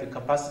have the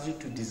capacity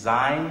to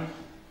design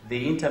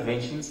the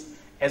interventions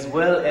as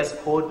well as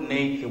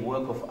coordinate the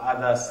work of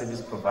other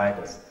service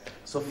providers.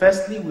 So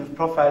firstly, we've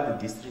profiled the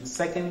district.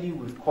 Secondly,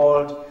 we've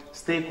called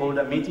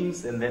stakeholder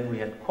meetings, and then we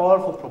had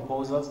called for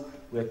proposals.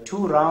 We had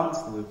 2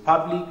 rounds. They were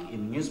public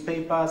in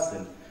newspapers,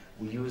 and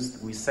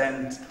we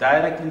sent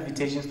direct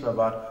invitations to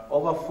about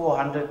over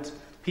 400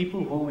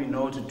 people who we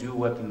know to do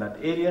work in that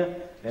area.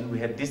 Then we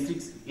had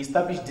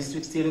established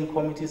district steering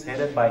committees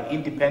headed by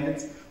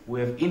independents who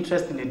have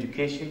interest in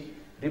education,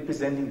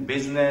 representing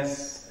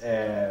business,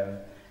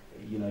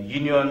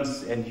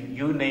 unions, and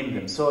you name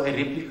them. So a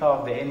replica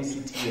of the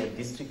NECT at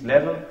district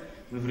level.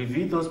 We've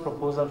reviewed those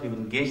proposals, we've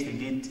engaged the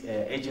lead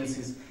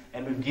agencies,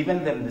 and we've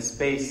given them the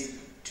space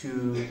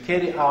to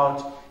carry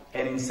out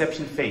an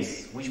inception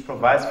phase, which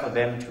provides for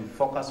them to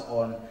focus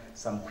on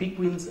some quick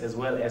wins as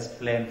well as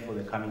plan for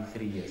the coming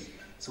 3 years.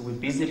 So we're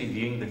busy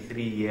reviewing the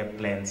 3-year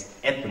plans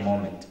at the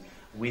moment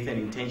with an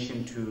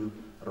intention to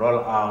roll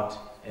out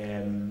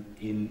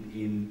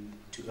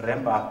to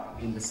ramp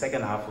up in the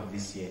second half of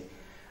this year.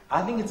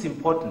 I think it's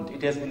important,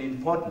 it has been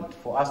important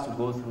for us to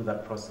go through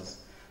that process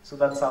so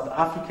that South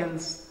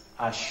Africans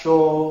are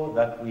sure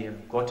that we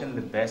have gotten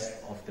the best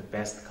of the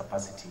best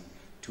capacity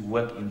to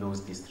work in those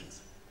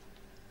districts.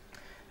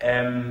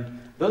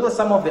 Those are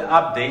some of the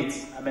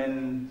updates.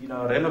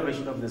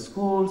 Renovation of the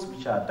schools,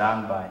 which are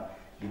done by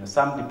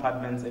some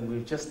departments, and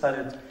we've just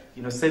started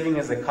serving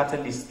as a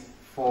catalyst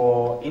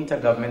for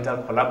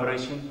intergovernmental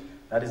collaboration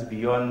that is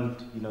beyond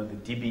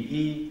the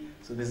DBE.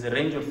 So there's a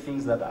range of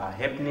things that are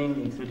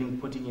happening, including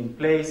putting in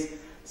place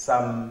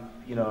some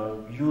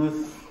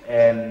youth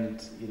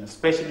and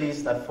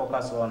specialists that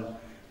focus on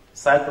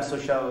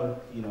psychosocial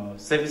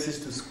services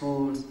to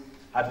schools,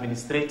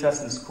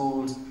 administrators in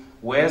schools,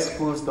 where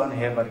schools don't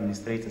have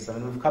administrators.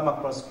 We've come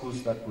across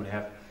schools that would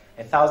have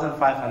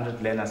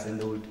 1,500 learners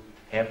and they would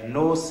have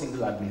no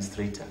single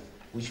administrator,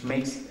 which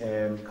makes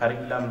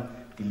curriculum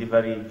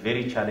delivery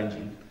very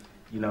challenging.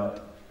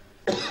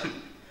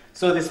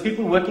 So there's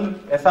people working,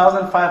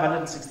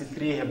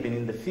 1,563 have been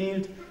in the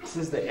field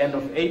since the end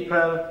of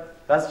April.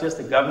 That's just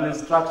the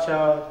governance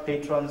structure,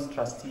 patrons,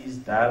 trustees,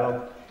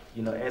 dialogue,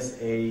 SA,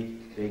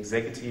 the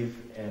executive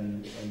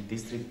and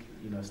district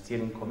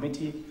steering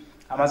committee.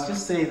 I must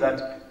just say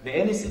that the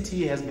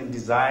NECT has been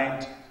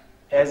designed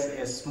as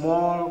a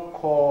small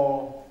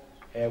core,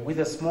 with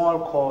a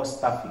small core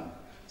staffing.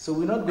 So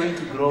we're not going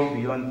to grow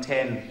beyond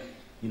 10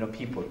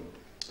 people.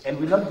 And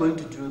we're not going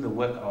to do the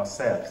work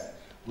ourselves.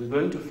 We're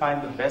going to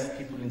find the best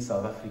people in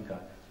South Africa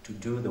to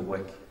do the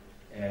work.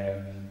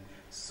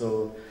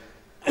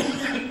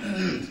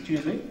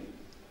 Excuse me.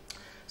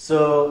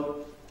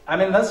 So,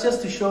 that's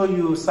just to show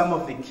you some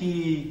of the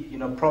key,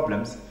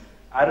 problems.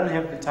 I don't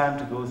have the time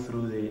to go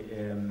through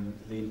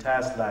the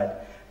entire slide,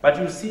 but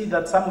you'll see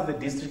that some of the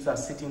districts are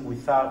sitting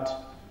without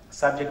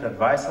subject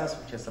advisors,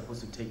 which are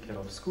supposed to take care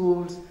of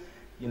schools.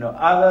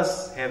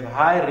 Others have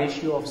high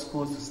ratio of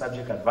schools to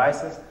subject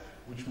advisors,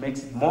 which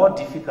makes it more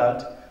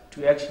difficult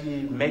to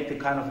actually make the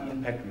kind of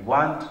impact we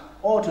want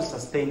or to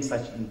sustain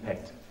such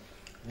impact.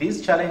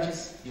 These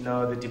challenges,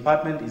 the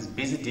department is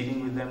busy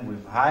dealing with them.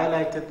 We've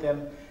highlighted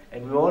them,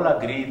 and we all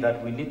agree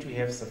that we need to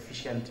have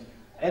sufficient,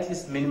 at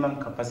least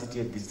minimum capacity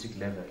at district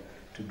level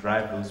to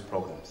drive those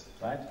programs,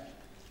 right?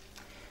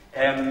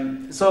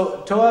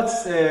 So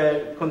towards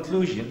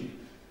conclusion,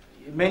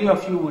 many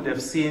of you would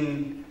have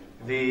seen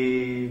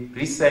the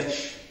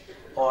research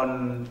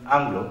on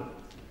Anglo,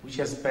 which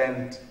has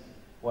spent,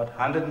 what,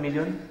 100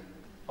 million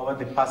over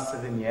the past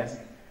 7 years.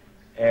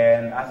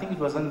 And I think it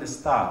was on the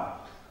Star.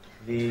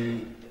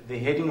 The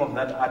heading of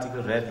that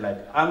article read like,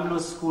 Anglo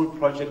School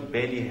Project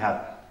Barely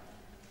Help.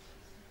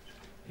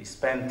 They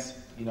spent,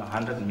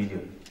 100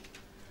 million.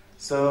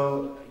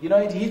 So,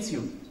 it hits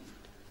you.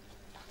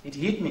 It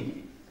hit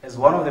me as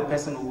one of the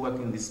person who work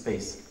in this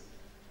space.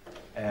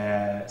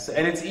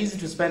 And it's easy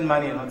to spend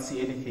money and not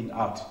see anything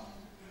out.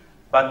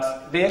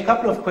 But there are a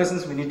couple of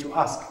questions we need to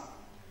ask.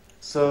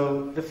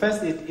 So the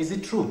first is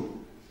it true?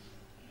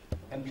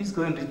 And please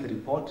go and read the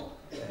report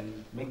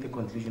and make the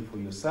conclusion for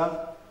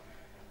yourself.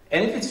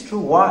 And if it's true,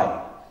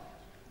 why?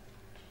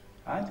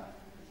 Right?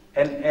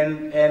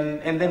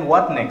 And then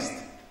what next?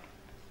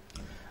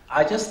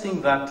 I just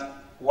think that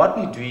what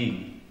we're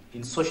doing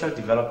in social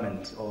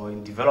development or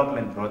in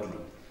development broadly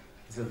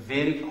is a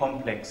very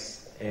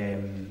complex,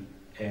 we're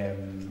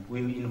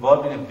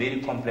involved in a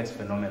very complex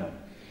phenomenon.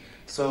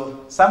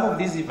 So some of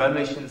these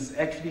evaluations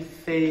actually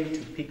fail to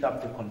pick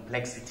up the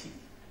complexity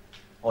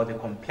or the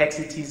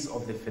complexities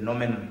of the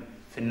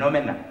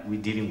phenomena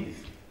we're dealing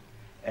with.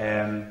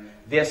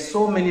 There are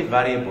so many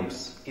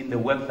variables in the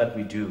work that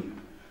we do.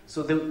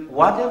 So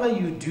whatever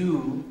you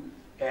do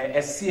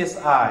as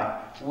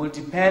CSI will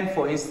depend,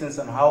 for instance,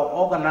 on how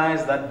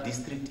organized that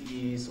district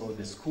is or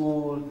the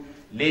school,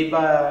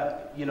 labor,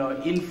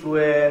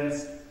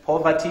 influence,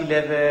 poverty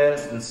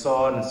levels, and so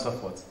on and so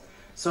forth.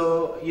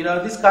 So,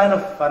 this kind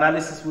of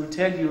analysis will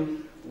tell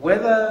you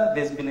whether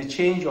there's been a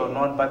change or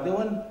not, but they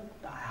won't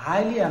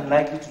highly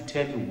unlikely to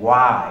tell you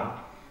why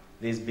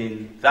there's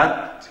been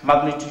that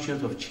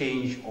magnitude of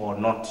change or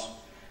not.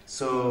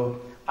 So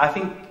I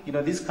think,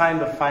 these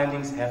kind of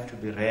findings have to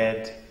be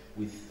read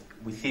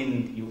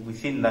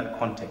within that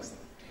context.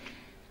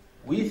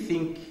 We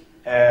think,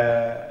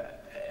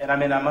 and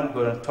I'm not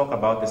going to talk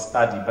about the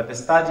study, but the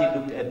study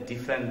looked at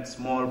different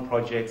small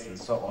projects and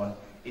so on.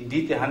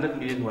 Indeed, the 100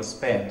 million was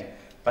spent,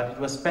 but it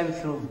was spent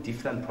through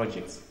different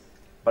projects.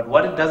 But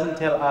what it doesn't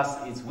tell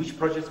us is which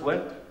projects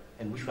worked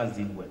and which ones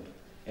didn't work,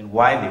 and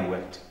why they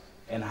worked,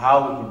 and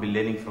how we will be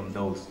learning from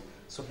those.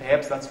 So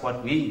perhaps that's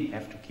what we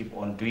have to keep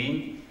on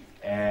doing.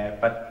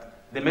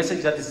 But the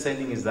message that is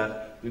sending is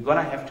that we're going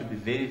to have to be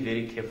very,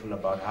 very careful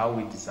about how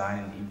we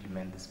design and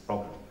implement this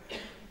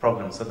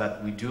program so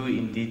that we do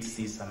indeed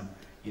see some,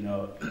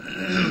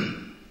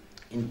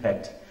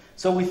 impact.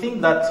 So we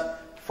think that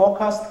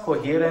focused,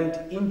 coherent,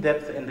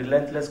 in-depth, and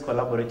relentless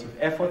collaborative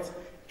efforts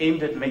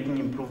aimed at making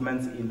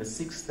improvements in the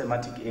 6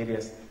 thematic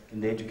areas in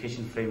the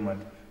education framework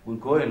will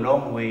go a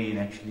long way in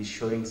actually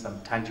showing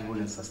some tangible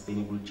and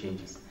sustainable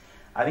changes.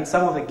 I think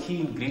some of the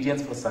key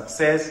ingredients for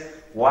success,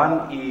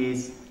 one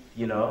is,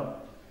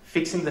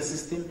 fixing the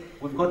system.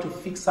 We've got to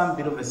fix some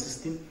bit of the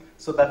system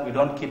so that we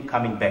don't keep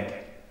coming back.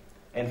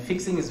 And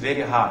fixing is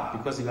very hard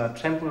because you're going to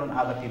trample on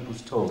other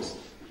people's toes.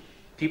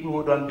 People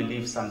who don't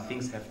believe some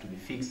things have to be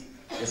fixed.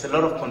 There's a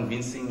lot of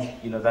convincing,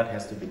 that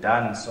has to be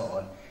done and so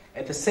on.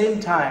 At the same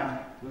time,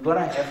 we're going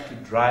to have to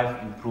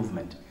drive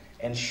improvement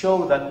and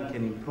show that we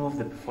can improve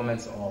the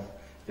performance of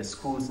the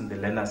schools and the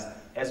learners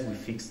as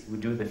we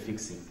do the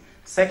fixing.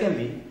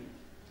 Secondly,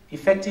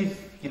 effective,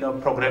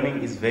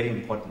 programming is very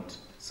important.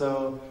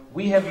 So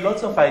we have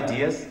lots of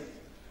ideas,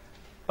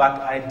 but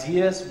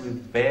ideas will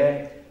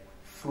bear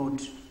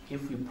fruit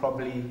if we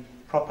properly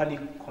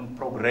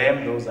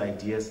program those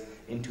ideas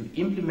into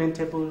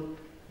implementable,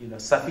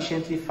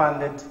 sufficiently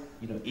funded,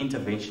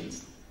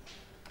 interventions.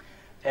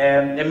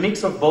 A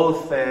mix of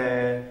both,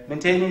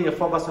 maintaining a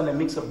focus on a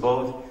mix of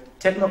both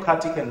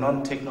technocratic and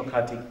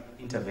non-technocratic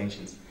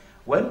interventions.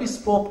 When we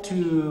spoke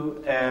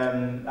to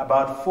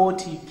about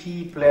 40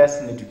 key players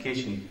in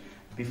education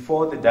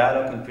before the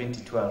dialogue in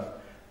 2012,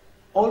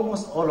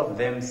 almost all of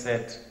them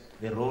said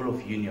the role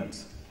of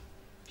unions.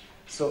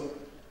 So,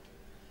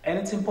 and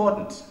it's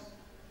important,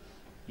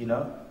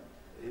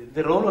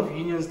 the role of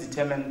unions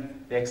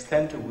determine the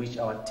extent to which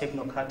our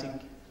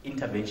technocratic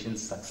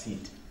interventions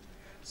succeed.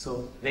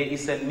 So there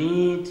is a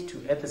need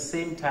to, at the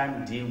same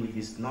time, deal with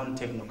this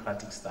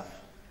non-technocratic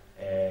stuff,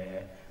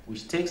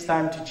 which takes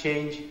time to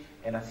change,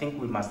 and I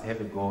think we must have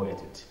a go at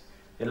it.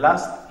 The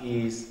last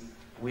is,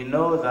 we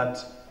know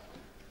that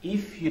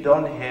if you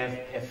don't have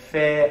a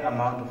fair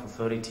amount of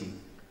authority,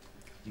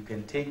 you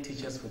can take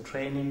teachers for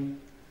training,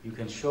 you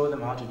can show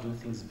them how to do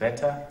things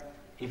better.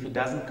 If it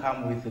doesn't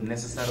come with the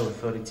necessary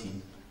authority,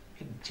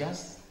 it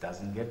just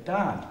doesn't get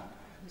done.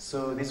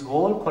 So this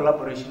whole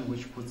collaboration,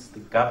 which puts the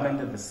government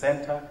at the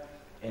center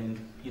and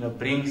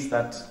brings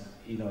that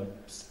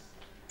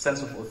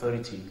sense of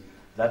authority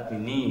that we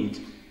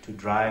need to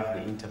drive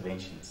the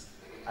interventions.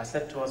 I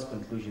said towards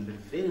conclusion, the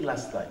very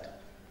last slide,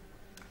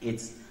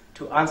 it's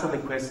to answer the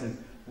question,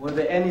 will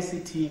the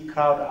NECT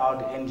crowd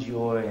out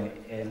NGO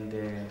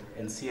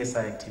and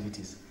CSI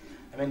activities?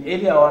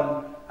 Earlier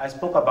on, I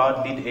spoke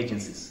about lead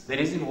agencies. The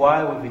reason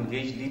why we've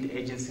engaged lead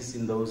agencies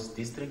in those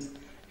districts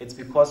it's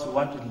because we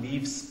want to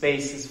leave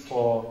spaces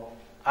for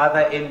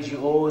other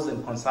NGOs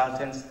and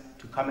consultants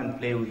to come and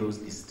play with those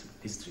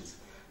districts.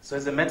 So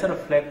as a matter of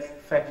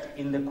fact,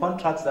 in the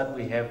contracts that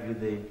we have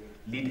with the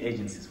lead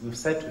agencies, we've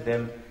said to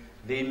them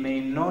they may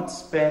not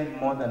spend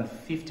more than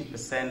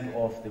 50%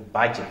 of the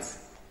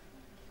budgets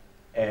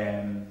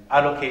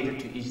allocated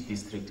to each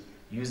district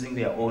using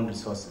their own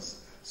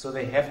resources. So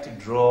they have to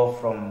draw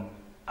from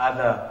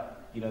other,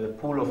 the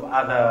pool of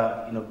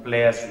other,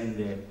 players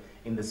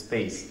in the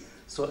space.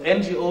 So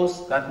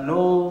NGOs that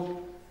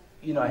know,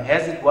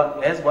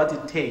 has what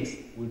it takes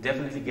will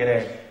definitely get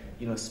a,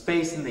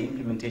 space in the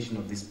implementation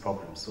of this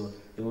program. So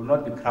they will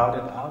not be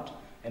crowded out,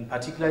 and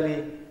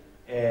particularly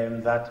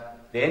that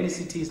the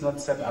NECT is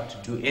not set up to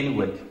do any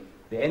work.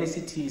 The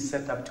NECT is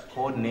set up to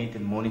coordinate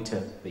and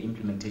monitor the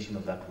implementation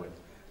of that work.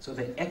 So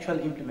the actual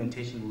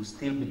implementation will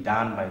still be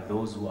done by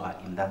those who are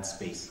in that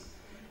space.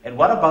 And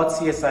what about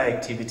CSI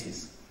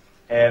activities?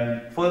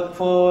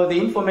 For the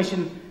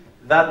information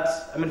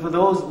that, for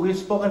those, we've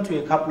spoken to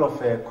a couple of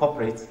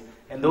corporates,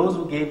 and those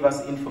who gave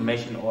us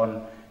information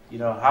on,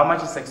 how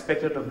much is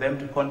expected of them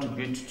to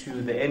contribute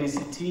to the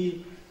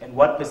NECT and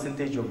what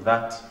percentage of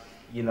that,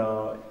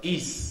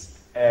 is.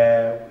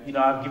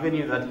 I've given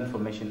you that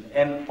information.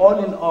 And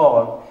all in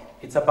all,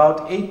 it's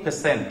about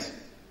 8%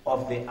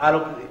 of the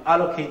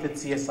allocated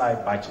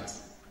CSI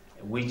budgets,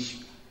 which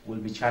will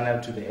be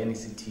channeled to the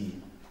NECT.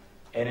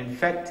 And in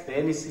fact, the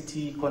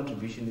NECT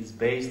contribution is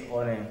based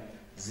on a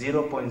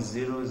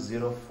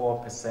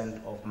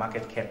 0.004% of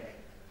market cap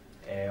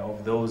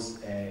of those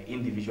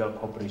individual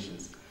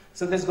corporations.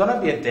 So there's going to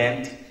be a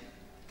dent,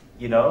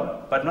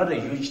 but not a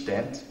huge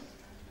dent.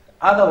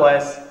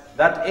 Otherwise,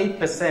 that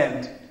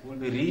 8% will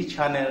be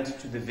rechanneled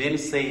to the very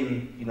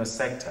same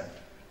sector,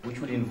 which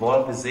will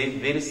involve the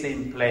very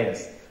same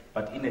players,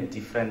 but in a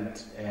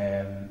different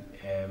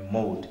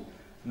mode.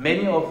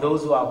 Many of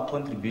those who are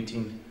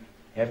contributing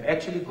have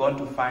actually gone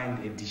to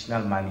find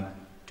additional money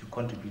to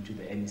contribute to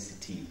the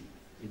NECT.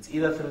 It's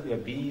either through their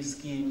BE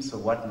schemes or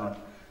whatnot.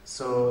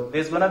 So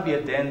there's going to be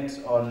a dent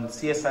on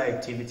CSI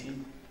activity,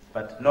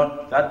 but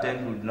that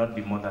dent will not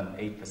be more than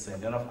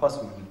 8%. And of course,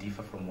 we will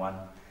differ from one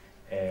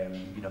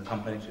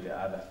company to the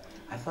other.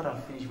 I thought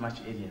I'd finish much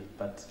earlier,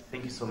 but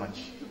thank you so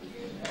much.